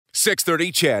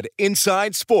630 CHED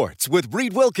Inside Sports with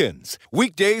Reed Wilkins.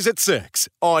 Weekdays at 6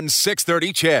 on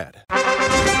 630 CHED.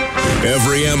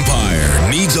 Every empire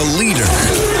needs a leader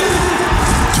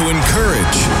to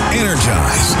encourage,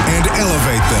 energize, and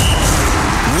elevate them.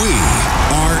 We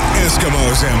are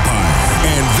Eskimos Empire,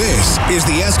 and this is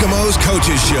the Eskimos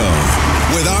Coaches Show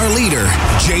with our leader,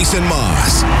 Jason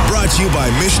Moss. Brought to you by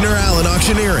Michener Allen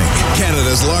Auctioneering,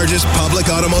 Canada's largest public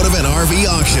automotive and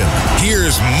RV auction.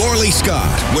 Here's Morley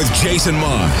Scott with Jason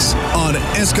Moss on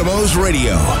Eskimos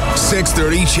Radio,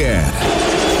 630 CHED.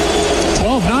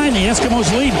 12-9, the Eskimos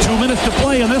lead. 2 minutes to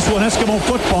play in this one. Eskimo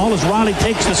football as Riley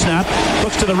takes the snap,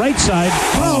 looks to the right side,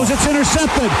 throws, it's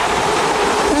intercepted.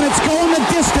 And it's going the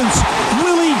distance.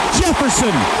 Willie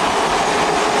Jefferson.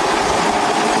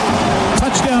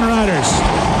 Touchdown Riders.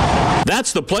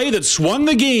 That's the play that swung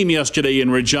the game yesterday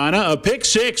in Regina. A pick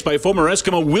six by former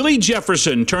Eskimo Willie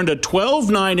Jefferson turned a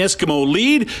 12-9 Eskimo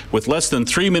lead with less than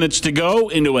 3 minutes to go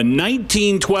into a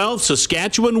 19-12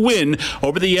 Saskatchewan win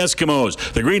over the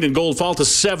Eskimos. The Green and Gold fall to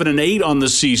 7-8 on the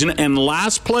season and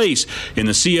last place in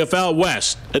the CFL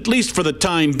West. At least for the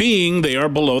time being, they are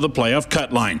below the playoff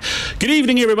cut line. Good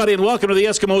evening, everybody, and welcome to the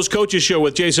Eskimos Coaches Show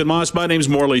with Jason Moss. My name's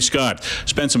Morley Scott.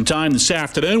 Spent some time this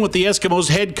afternoon with the Eskimos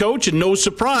head coach, and no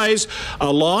surprise,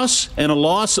 a loss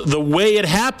the way it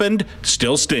happened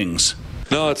still stings.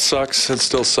 No, it sucks. It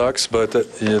still sucks, but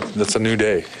it's a new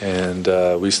day, and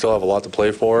we still have a lot to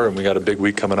play for, and we got a big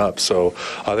week coming up. So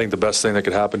I think the best thing that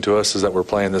could happen to us is that we're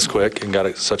playing this quick and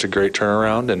got such a great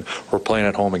turnaround, and we're playing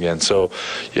at home again. So,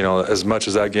 as much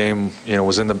as that game,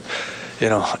 was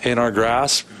in our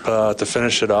grasp to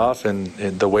finish it off,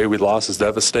 and the way we lost is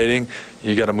devastating.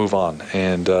 You got to move on,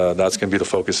 and that's going to be the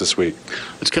focus this week.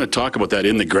 Let's kind of talk about that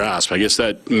in the grasp. I guess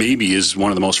that maybe is one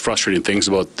of the most frustrating things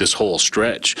about this whole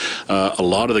stretch. A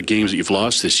lot of the games that you've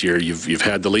lost this year, you've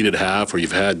had the lead at half, or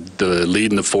you've had the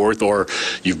lead in the fourth, or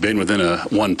you've been within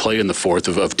one play in the fourth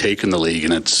of taking the league,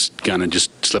 and it's kind of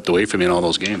just slipped away from you in all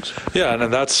those games. Yeah,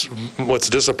 and that's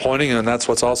what's disappointing, and that's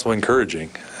what's also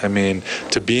encouraging. I mean,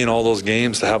 to be in all those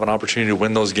games, to have an opportunity to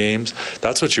win those games,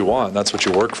 that's what you want. That's what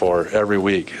you work for every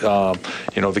week.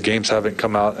 The games haven't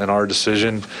come out in our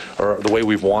decision or the way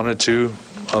we've wanted to,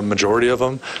 a majority of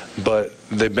them, but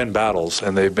they've been battles,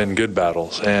 and they've been good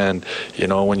battles. And,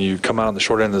 when you come out on the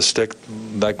short end of the stick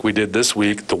like we did this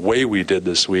week, the way we did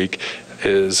this week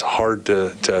is hard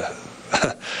to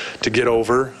get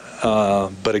over.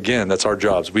 But again, that's our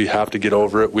jobs. We have to get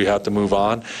over it. We have to move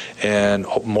on. And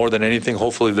more than anything,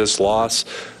 hopefully this loss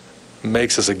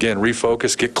makes us, again,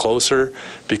 refocus, get closer,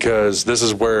 because this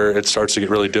is where it starts to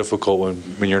get really difficult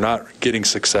when you're not getting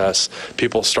success.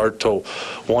 People start to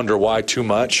wonder why too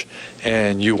much,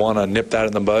 and you want to nip that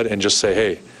in the bud and just say,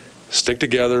 hey, stick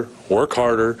together, work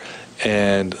harder,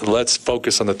 and let's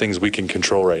focus on the things we can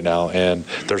control right now, and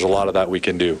there's a lot of that we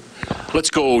can do. Let's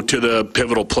go to the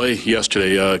pivotal play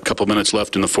yesterday. A couple minutes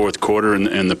left in the fourth quarter,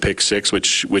 and the pick six,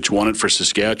 which won it for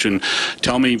Saskatchewan.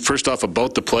 Tell me, first off,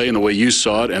 about the play and the way you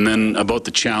saw it, and then about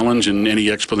the challenge and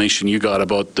any explanation you got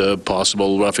about the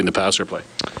possible roughing the passer play.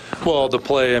 Well, the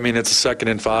play, it's a 2nd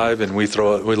and 5, and we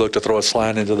look to throw a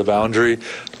slant into the boundary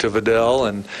to Vidal,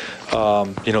 and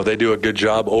they do a good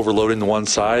job overloading the one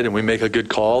side, and we make a good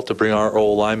call to bring our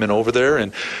old lineman over there,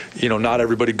 and not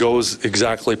everybody goes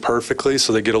exactly perfectly,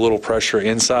 so they get a little pressure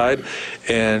inside,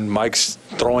 and Mike's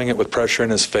throwing it with pressure in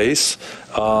his face,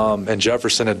 and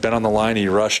Jefferson had been on the line. He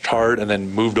rushed hard and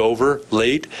then moved over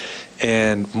late,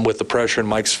 and with the pressure in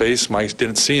Mike's face, Mike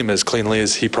didn't see him as cleanly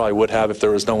as he probably would have if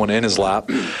there was no one in his lap,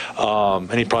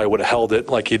 and he probably would have held it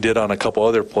like he did on a couple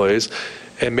other plays.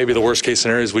 And maybe the worst case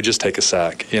scenario is we just take a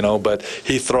sack, but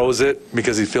he throws it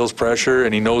because he feels pressure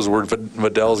and he knows where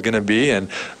Vidal's going to be. And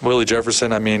Willie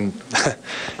Jefferson, he's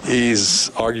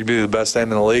arguably the best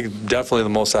end in the league, definitely the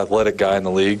most athletic guy in the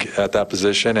league at that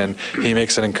position. And he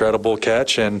makes an incredible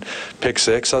catch and pick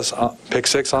six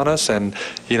on us, and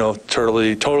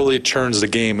totally turns the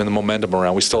game and the momentum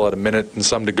around. We still had a minute and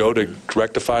some to go to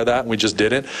rectify that, and we just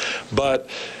didn't. But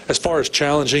as far as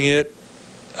challenging it,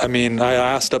 I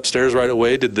asked upstairs right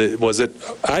away, I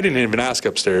didn't even ask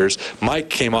upstairs. Mike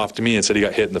came off to me and said he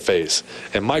got hit in the face.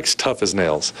 And Mike's tough as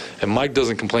nails. And Mike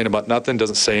doesn't complain about nothing,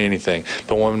 doesn't say anything.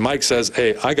 But when Mike says,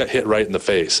 hey, I got hit right in the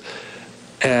face,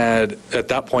 and at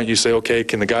that point you say, okay,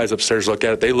 can the guys upstairs look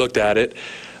at it? They looked at it.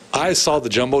 I saw the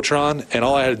Jumbotron, and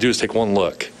all I had to do was take one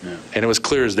look. Yeah. And it was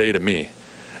clear as day to me.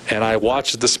 And I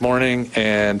watched it this morning,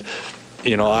 and,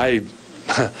 I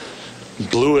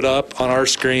blew it up on our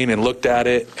screen and looked at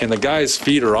it, and the guy's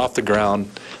feet are off the ground.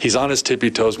 He's on his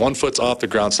tippy toes. One foot's off the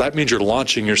ground, so that means you're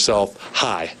launching yourself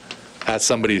high at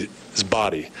somebody his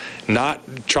body, not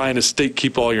trying to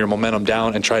keep all your momentum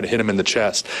down and try to hit him in the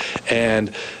chest.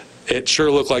 And it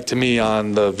sure looked like to me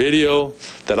on the video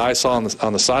that I saw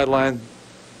on the sideline,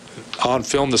 on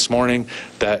film this morning,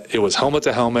 that it was helmet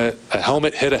to helmet, a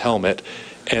helmet hit a helmet.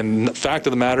 And the fact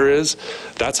of the matter is,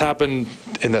 that's happened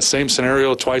in the same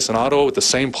scenario twice in Ottawa with the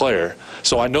same player.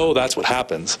 So I know that's what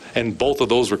happens. And both of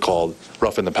those were called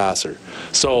roughing the passer.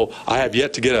 So I have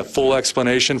yet to get a full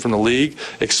explanation from the league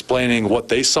explaining what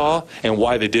they saw and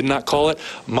why they did not call it.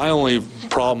 My only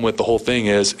problem with the whole thing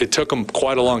is it took them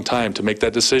quite a long time to make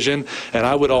that decision. And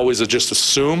I would always just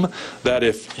assume that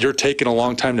if you're taking a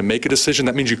long time to make a decision,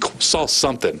 that means you saw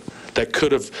something that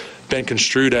could have been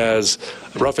construed as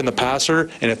roughing the passer.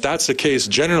 And if that's the case,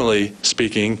 generally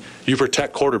speaking, you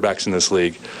protect quarterbacks in this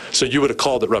league. So you would have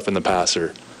called it roughing the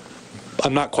passer.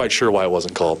 I'm not quite sure why it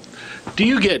wasn't called. Do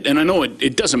you get, and I know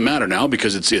it doesn't matter now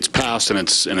because it's passed and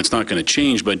it's not going to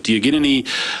change, but do you get any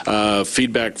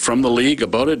feedback from the league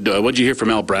about it? What did you hear from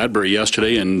Al Bradbury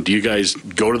yesterday, and do you guys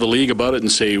go to the league about it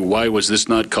and say, why was this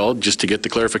not called, just to get the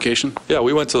clarification? Yeah,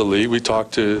 we went to the league. We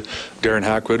talked to Darren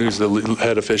Hackwood, who's the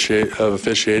head of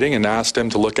officiating, and asked him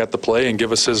to look at the play and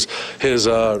give us his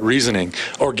reasoning,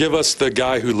 or give us the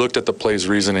guy who looked at the play's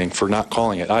reasoning for not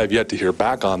calling it. I have yet to hear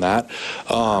back on that.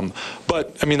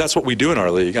 But, I mean, that's what we do in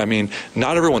our league. I mean,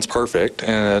 not everyone's perfect,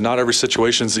 and not every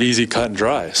situation's easy, cut, and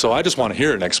dry. So I just want to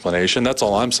hear an explanation. That's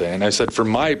all I'm saying. I said, from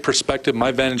my perspective,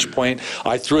 my vantage point,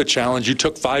 I threw a challenge. You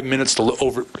took 5 minutes to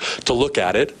look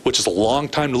at it, which is a long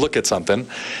time to look at something,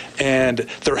 and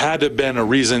there had to have been a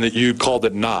reason that you called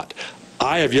it not.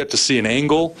 I have yet to see an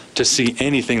angle to see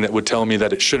anything that would tell me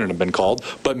that it shouldn't have been called,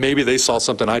 but maybe they saw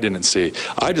something I didn't see.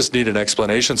 I just need an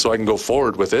explanation so I can go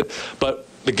forward with it. But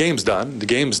the game's done. The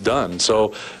game's done.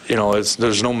 So, you know,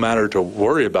 there's no matter to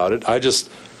worry about it. I just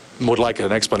would like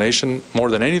an explanation more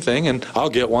than anything, and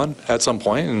I'll get one at some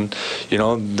point. And, you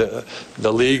know,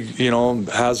 the league, you know,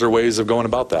 has their ways of going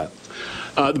about that.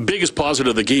 The biggest positive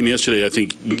of the game yesterday, I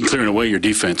think, clearing away your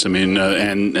defense. I mean,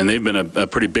 and they've been a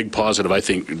pretty big positive, I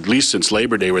think, at least since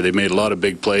Labor Day, where they've made a lot of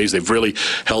big plays. They've really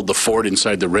held the fort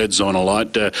inside the red zone a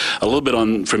lot. A little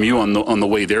bit from you on the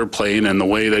way they're playing and the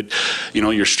way that, you know,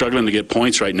 you're struggling to get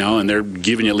points right now, and they're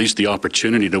giving you at least the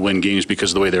opportunity to win games because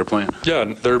of the way they're playing. Yeah,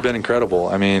 they've been incredible.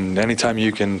 I mean, anytime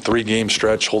you can 3-game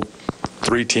stretch, hold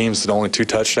 3 teams to only 2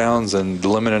 touchdowns and the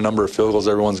limited number of field goals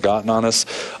everyone's gotten on us,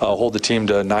 hold the team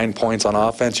to 9 points on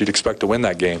offense, you'd expect to win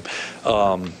that game.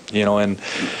 You know, and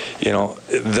you know,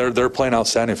 they're playing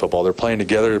outstanding football. They're playing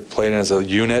together, playing as a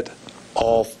unit,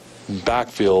 all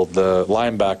backfield, the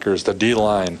linebackers, the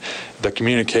D-line. The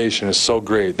communication is so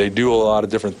great. They do a lot of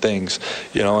different things,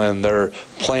 you know, and they're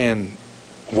playing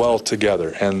well together,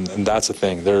 and that's the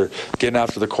thing. They're getting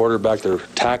after the quarterback. They're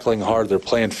tackling hard. They're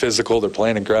playing physical. They're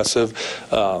playing aggressive.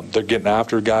 They're getting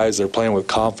after guys. They're playing with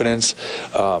confidence.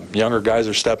 Younger guys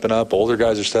are stepping up. Older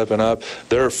guys are stepping up.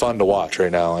 They're fun to watch right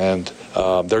now, and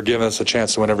they're giving us a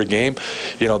chance to win every game.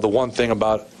 You know, the one thing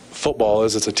about football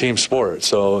is it's a team sport,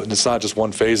 so it's not just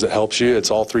one phase that helps you. It's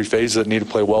all 3 phases that need to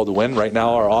play well to win. Right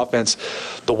now, our offense,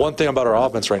 the one thing about our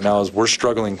offense right now is we're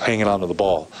struggling hanging on to the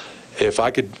ball. If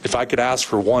I could ask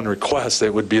for one request,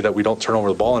 it would be that we don't turn over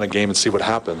the ball in a game and see what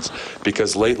happens.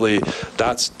 Because lately,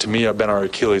 that's, to me, been our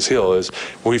Achilles heel, is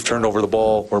we've turned over the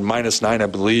ball. We're -9, I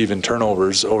believe, in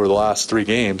turnovers over the last 3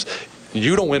 games.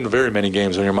 You don't win very many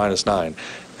games when you're -9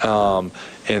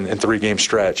 in 3-game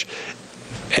stretch.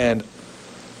 And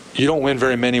you don't win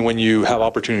very many when you have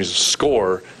opportunities to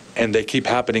score, and they keep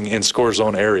happening in score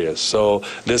zone areas. So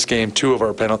this game, 2 of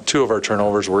our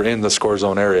turnovers were in the score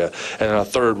zone area, and a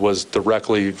third was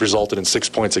directly resulted in 6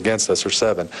 points against us, or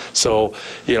 7. So,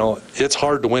 you know, it's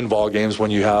hard to win ball games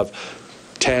when you have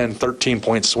 10,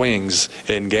 13-point swings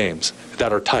in games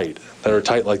that are tight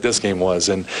like this game was.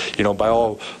 And, you know, by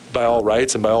all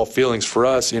rights and by all feelings for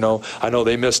us, you know, I know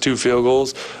they missed 2 field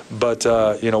goals, but,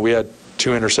 you know, we had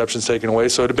 2 interceptions taken away,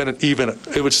 so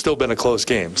it would still been a close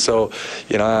game. So,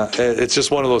 you know, it's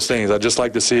just one of those things. I'd just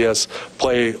like to see us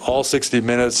play all 60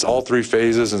 minutes, all 3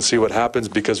 phases, and see what happens,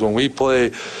 because when we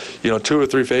play, you know, 2 or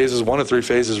 3 phases, 1 or 3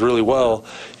 phases really well,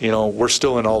 you know, we're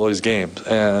still in all those games.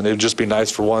 And it'd just be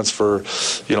nice for once for,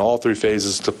 you know, all 3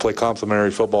 phases to play complementary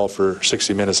football for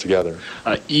 60 minutes together.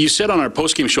 You said on our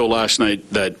postgame show last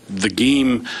night that the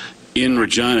game in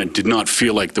Regina did not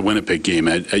feel like the Winnipeg game.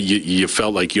 You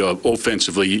felt like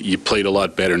offensively you played a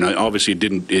lot better. Now, obviously,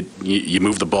 you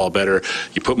moved the ball better.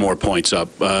 You put more points up.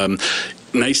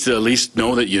 nice to at least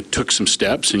know that you took some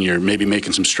steps and you're maybe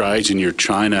making some strides and you're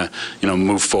trying to,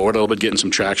 move forward a little bit, getting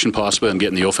some traction possibly and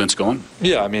getting the offense going?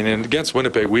 Yeah, I mean, and against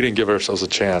Winnipeg, we didn't give ourselves a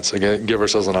chance, give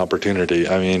ourselves an opportunity.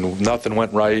 I mean, nothing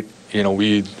went right.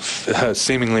 We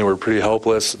seemingly were pretty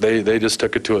helpless. They just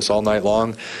took it to us all night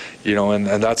long,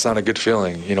 and that's not a good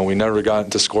feeling. We never got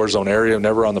into score zone area,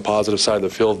 never on the positive side of the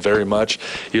field very much.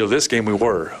 This game we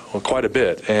were quite a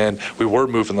bit, and we were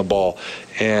moving the ball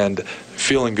and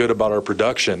feeling good about our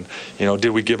production.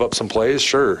 Did we give up some plays?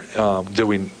 Sure. Did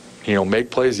we,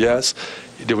 make plays? Yes.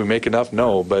 Did we make enough?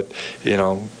 No. But,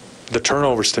 the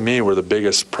turnovers to me were the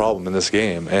biggest problem in this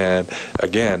game. And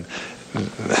again,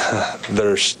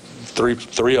 there's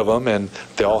three of them, and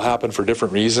they all happen for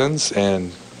different reasons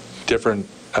and different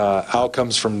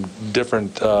outcomes from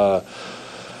different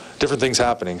things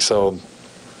happening. So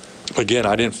again,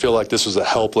 I didn't feel like this was a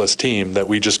helpless team that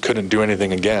we just couldn't do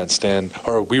anything against,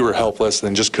 or we were helpless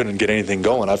and just couldn't get anything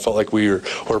going. I felt like we were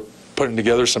putting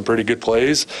together some pretty good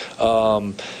plays,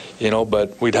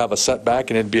 but we'd have a setback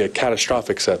and it'd be a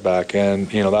catastrophic setback, and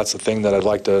that's the thing that I'd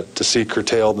like to see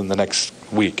curtailed in the next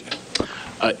week.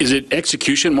 Is it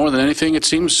execution more than anything, it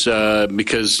seems?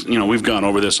 Because, we've gone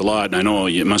over this a lot, and I know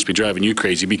it must be driving you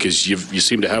crazy because you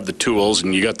seem to have the tools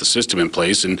and you got the system in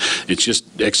place, and it's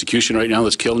just execution right now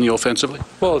that's killing you offensively?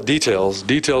 Well, details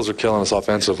are killing us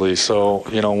offensively. So,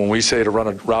 when we say to run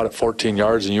a route at 14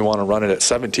 yards and you want to run it at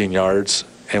 17 yards,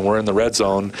 and we're in the red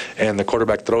zone and the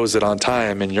quarterback throws it on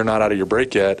time and you're not out of your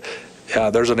break yet,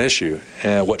 there's an issue.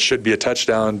 And what should be a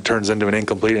touchdown turns into an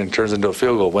incomplete and turns into a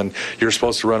field goal. When you're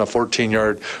supposed to run a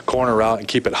 14-yard corner route and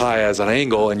keep it high as an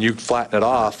angle and you flatten it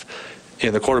off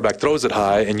and the quarterback throws it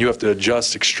high and you have to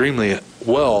adjust extremely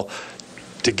well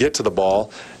to get to the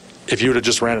ball. If you would have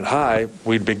just ran it high,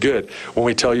 we'd be good. When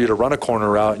we tell you to run a corner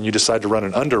route and you decide to run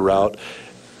an under route,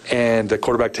 and the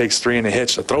quarterback takes 3 and a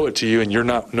hitch to throw it to you and you're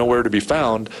nowhere to be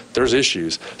found, there's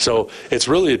issues. So it's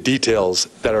really the details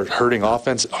that are hurting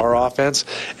our offense,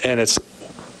 and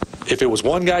if it was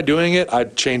one guy doing it,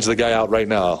 I'd change the guy out right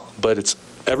now. But it's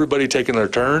everybody taking their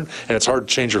turn, and it's hard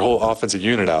to change your whole offensive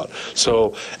unit out.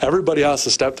 So everybody has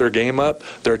to step their game up,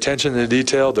 their attention to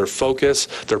detail, their focus,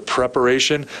 their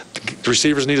preparation. The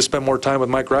receivers need to spend more time with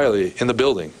Mike Riley in the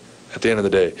building. At the end of the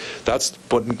day, that's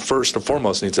what first and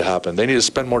foremost needs to happen. They need to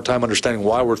spend more time understanding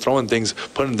why we're throwing things,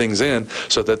 putting things in,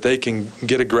 so that they can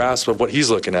get a grasp of what he's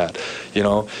looking at.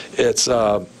 It's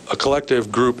a collective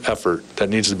group effort that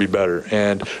needs to be better.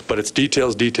 But it's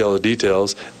details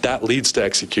that leads to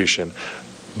execution.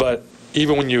 But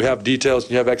even when you have details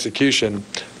and you have execution,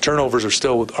 turnovers are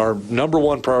still our number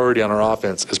one priority on our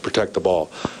offense is protect the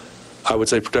ball. I would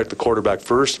say protect the quarterback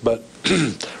first, but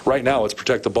right now it's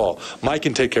protect the ball. Mike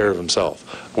can take care of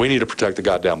himself. We need to protect the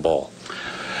goddamn ball.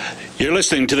 You're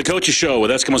listening to The Coach's Show with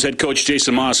Eskimos head coach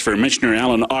Jason Maas for Michener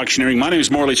Allen Auctioneering. My name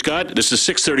is Morley Scott. This is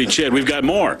 6:30 CHED. We've got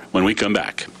more when we come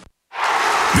back.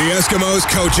 The Eskimos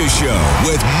Coaches Show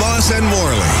with Maas and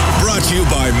Morley. Brought to you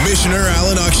by Michener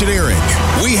Allen Auctioneering.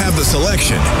 We have the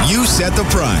selection. You set the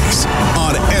price.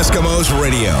 On Eskimos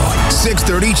Radio.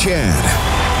 6:30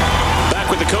 CHED.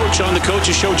 With the coach on the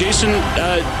Coach's Show. Jason,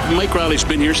 Mike Riley's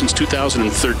been here since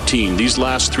 2013. These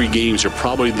last 3 games are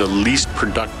probably the least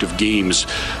productive games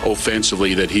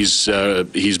offensively that he's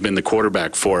been the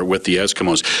quarterback for with the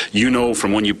Eskimos.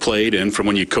 From when you played and from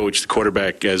when you coached, the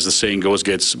quarterback, as the saying goes,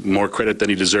 gets more credit than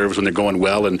he deserves when they're going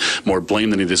well and more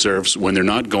blame than he deserves when they're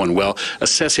not going well.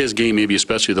 Assess his game, maybe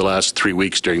especially the last 3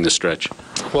 weeks during this stretch.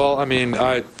 Well, I mean,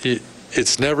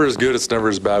 it's never as good, it's never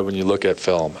as bad when you look at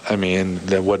film. I mean,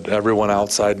 what everyone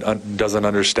outside doesn't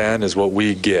understand is what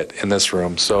we get in this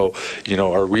room. So,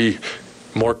 are we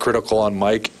more critical on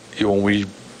Mike when we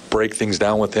break things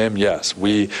down with him? Yes.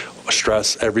 We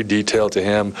stress every detail to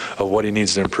him of what he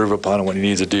needs to improve upon and what he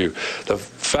needs to do. The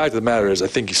fact of the matter is I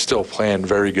think he's still playing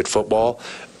very good football.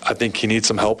 I think he needs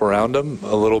some help around him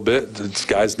a little bit. These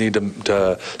guys need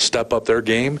to step up their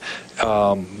game.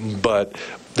 But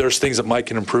there's things that Mike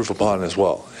can improve upon as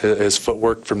well. His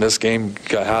footwork from this game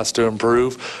has to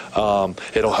improve.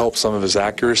 It'll help some of his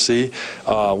accuracy,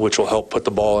 which will help put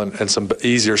the ball in some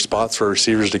easier spots for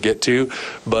receivers to get to.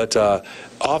 But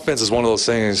offense is one of those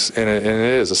things, and it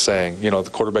is a saying, the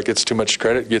quarterback gets too much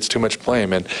credit, gets too much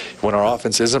blame. And when our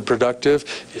offense isn't productive,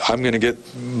 I'm going to get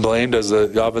blamed as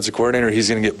the offensive coordinator. He's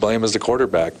going to get blamed as the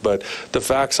quarterback. But the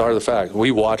facts are the facts. When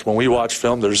we watch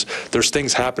film, there's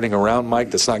things happening around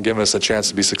Mike that's not giving us a chance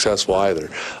to be successful either.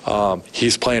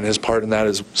 He's playing his part in that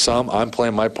as some. I'm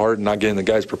playing my part in not getting the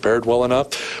guys prepared well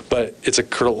enough. But it's a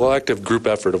collective group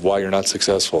effort of why you're not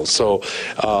successful. So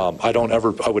I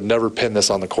would never pin this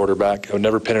on the quarterback. I would never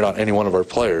never pin it on any one of our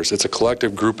players. It's a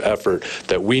collective group effort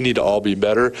that we need to all be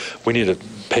better. We need to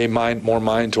pay more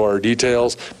mind to our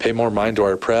details, pay more mind to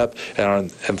our prep, and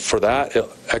for that,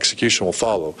 execution will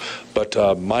follow. But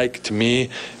Mike, to me,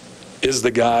 is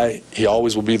the guy. He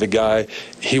always will be the guy.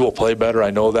 He will play better,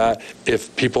 I know that,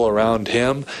 if people around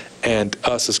him and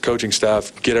us as coaching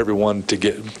staff get everyone to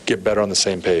get better on the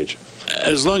same page.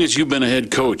 As long as you've been a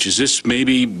head coach, is this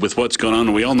maybe with what's going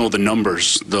on? We all know the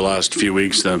numbers the last few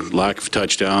weeks, the lack of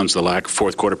touchdowns, the lack of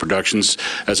fourth quarter productions.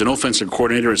 As an offensive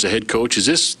coordinator, as a head coach, is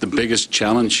this the biggest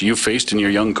challenge you've faced in your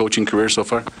young coaching career so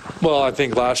far? Well, I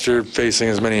think last year facing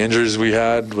as many injuries as we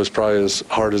had was probably as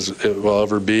hard as it will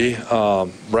ever be.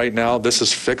 Right now, this is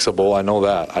fixable. I know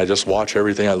that. I just watch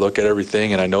everything. I look at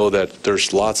everything, and I know that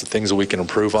there's lots of things that we can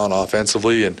improve on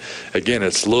offensively. And, again,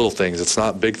 it's little things. It's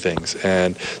not big things.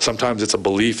 And sometimes it's a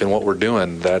belief in what we're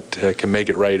doing that can make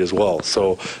it right as well.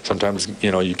 So sometimes,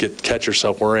 you catch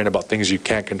yourself worrying about things you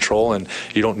can't control and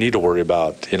you don't need to worry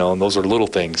about, and those are little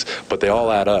things, but they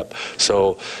all add up.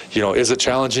 So, is it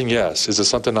challenging? Yes. Is it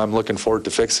something I'm looking forward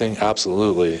to fixing?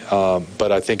 Absolutely.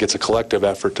 But I think it's a collective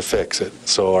effort to fix it.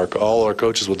 So all our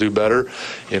coaches will do better.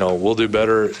 We'll do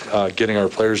better getting our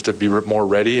players to be more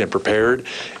ready and prepared.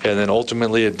 And then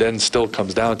ultimately it then still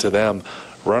comes down to them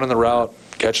running the route,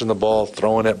 catching the ball,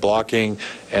 throwing it, blocking,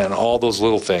 and all those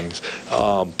little things.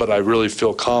 But I really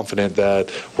feel confident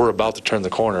that we're about to turn the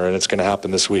corner, and it's going to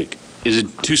happen this week. Is it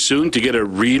too soon to get a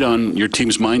read on your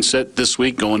team's mindset this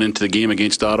week going into the game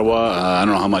against Ottawa? I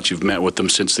don't know how much you've met with them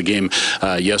since the game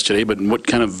yesterday, but what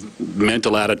kind of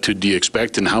mental attitude do you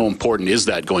expect, and how important is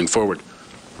that going forward?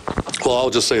 Well,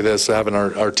 I'll just say this, having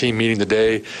our team meeting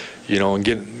today, and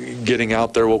getting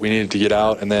out there what we needed to get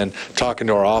out, and then talking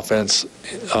to our offense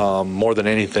more than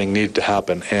anything needed to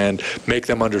happen, and make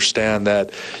them understand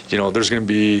that, there's going to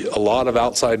be a lot of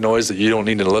outside noise that you don't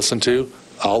need to listen to.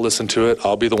 I'll listen to it.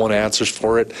 I'll be the one who answers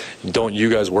for it. Don't you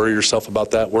guys worry yourself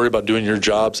about that. Worry about doing your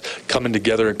jobs, coming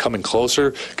together and coming closer,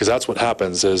 because that's what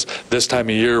happens is this time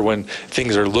of year when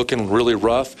things are looking really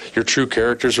rough, your true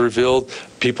character's revealed,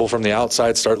 people from the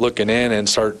outside start looking in and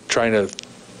start trying to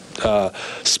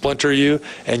splinter you,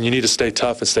 and you need to stay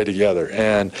tough and stay together.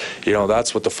 And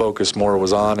that's what the focus more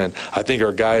was on, and I think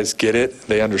our guys get it.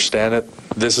 They understand it.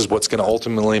 This is what's going to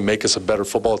ultimately make us a better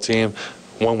football team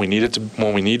when we need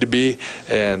to be,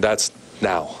 and that's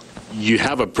now. You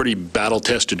have a pretty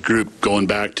battle-tested group going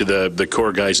back to the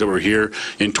core guys that were here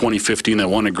in 2015 that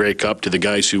won a Grey Cup, to the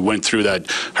guys who went through that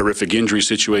horrific injury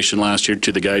situation last year,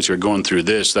 to the guys who are going through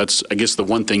this. That's, I guess, the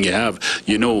one thing you have.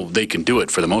 They can do it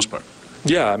for the most part.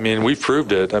 Yeah, we've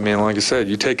proved it. Like I said,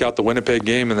 you take out the Winnipeg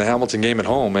game and the Hamilton game at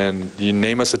home, and you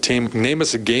name us a game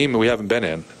that we haven't been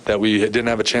in, that we didn't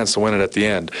have a chance to win it at the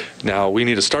end. Now, we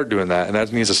need to start doing that, and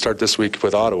that needs to start this week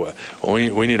with Ottawa.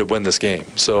 We need to win this game.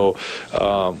 So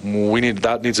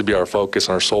that needs to be our focus,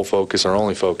 our sole focus, our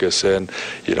only focus, and,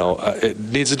 it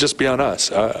needs to just be on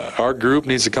us. Our group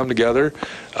needs to come together,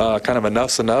 kind of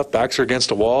enough's enough, backs are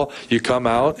against a wall, you come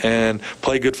out and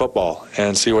play good football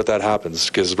and see what that happens,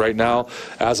 because right now,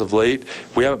 as of late,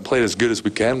 we haven't played as good as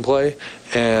we can play,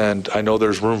 and I know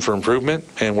there's room for improvement,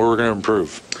 and we're going to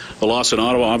improve. The loss in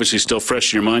Ottawa obviously still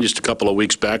fresh in your mind just a couple of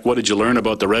weeks back. What did you learn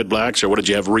about the Red Blacks, or what did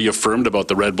you have reaffirmed about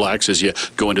the Red Blacks as you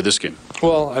go into this game?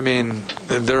 Well,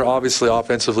 they're obviously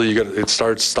offensively, it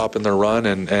starts stopping their run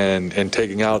and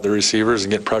taking out the receivers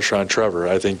and getting pressure on Trevor.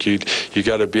 I think you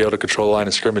got to be able to control the line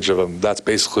of scrimmage of them. That's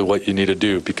basically what you need to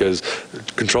do, because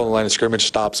controlling the line of scrimmage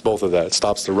stops both of that. It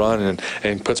stops the run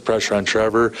and puts pressure on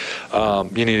Trevor.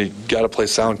 You got to play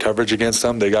sound coverage against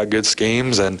them. They got good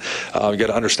schemes, and you got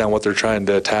to understand what they're trying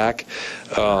to attack,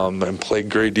 and play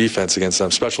great defense against them.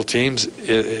 Special teams,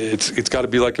 it's got to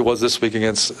be like it was this week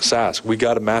against Sask. We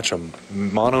got to match them,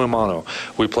 mano a mano.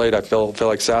 We played. I feel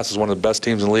like Sask is one of the best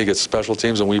teams in the league at special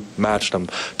teams, and we matched them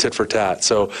tit for tat.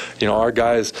 So our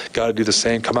guys got to do the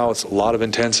same. Come out with a lot of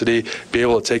intensity, be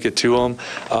able to take it to them,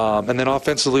 and then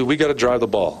offensively, we got to drive the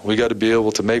ball. We got to be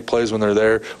able to make plays when they're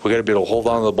there. We got to be able to hold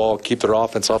on to the ball, keep their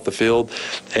offense off the field,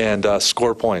 and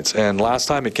score points. And last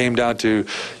time it came down to,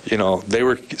 they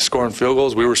were scoring field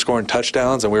goals, we were scoring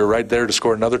touchdowns, and we were right there to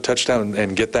score another touchdown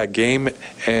and get that game,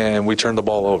 and we turned the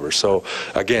ball over. So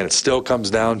again, it still comes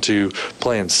down to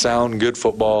playing sound, good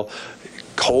football,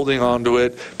 holding on to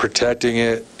it, protecting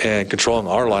it, and controlling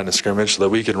our line of scrimmage so that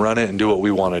we can run it and do what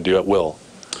we want to do at will.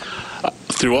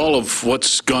 through all of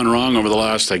what's gone wrong over the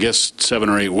last, I guess, 7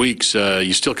 or 8 weeks,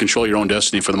 you still control your own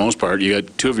destiny for the most part. You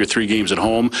got 2 of your 3 games at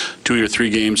home, 2 of your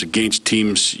 3 games against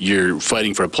teams you're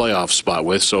fighting for a playoff spot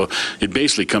with. So it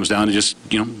basically comes down to just,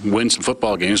 win some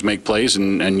football games, make plays,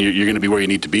 and you're going to be where you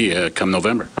need to be come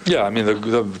November. Yeah, I mean,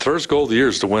 the first goal of the year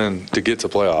is to win, to get to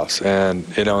playoffs. And,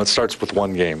 it starts with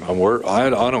one game. I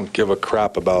don't give a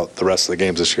crap about the rest of the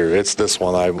games this year. It's this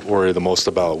one I worry the most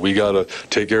about. We got to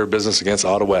take care of business against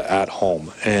Ottawa at home,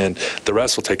 and the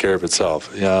rest will take care of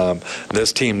itself.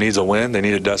 This team needs a win. They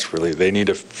need it desperately. They need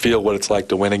to feel what it's like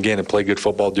to win again and play good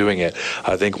football doing it.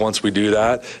 I think once we do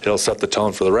that, it'll set the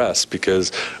tone for the rest,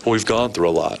 because we've gone through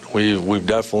a lot. We've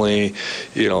definitely,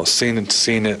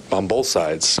 seen it on both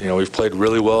sides. We've played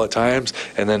really well at times,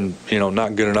 and then,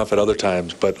 not good enough at other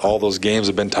times. But all those games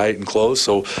have been tight and close.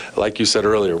 So, like you said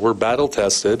earlier, we're battle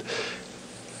tested.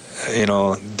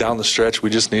 Down the stretch, we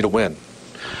just need a win.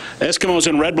 Eskimos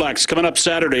and Red Blacks coming up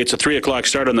Saturday. It's a 3 o'clock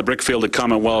start on the Brickfield at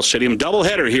Commonwealth Stadium.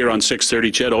 Doubleheader here on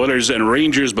 6:30. Ched, Oilers and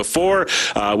Rangers before.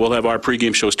 We'll have our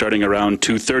pregame show starting around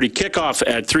 2:30. Kickoff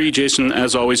at 3. Jason,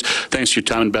 as always, thanks for your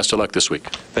time and best of luck this week.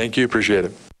 Thank you. Appreciate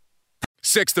it.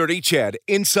 6:30 Ched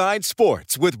Inside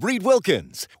Sports with Reed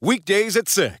Wilkins. Weekdays at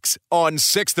 6 on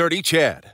 6:30 Ched.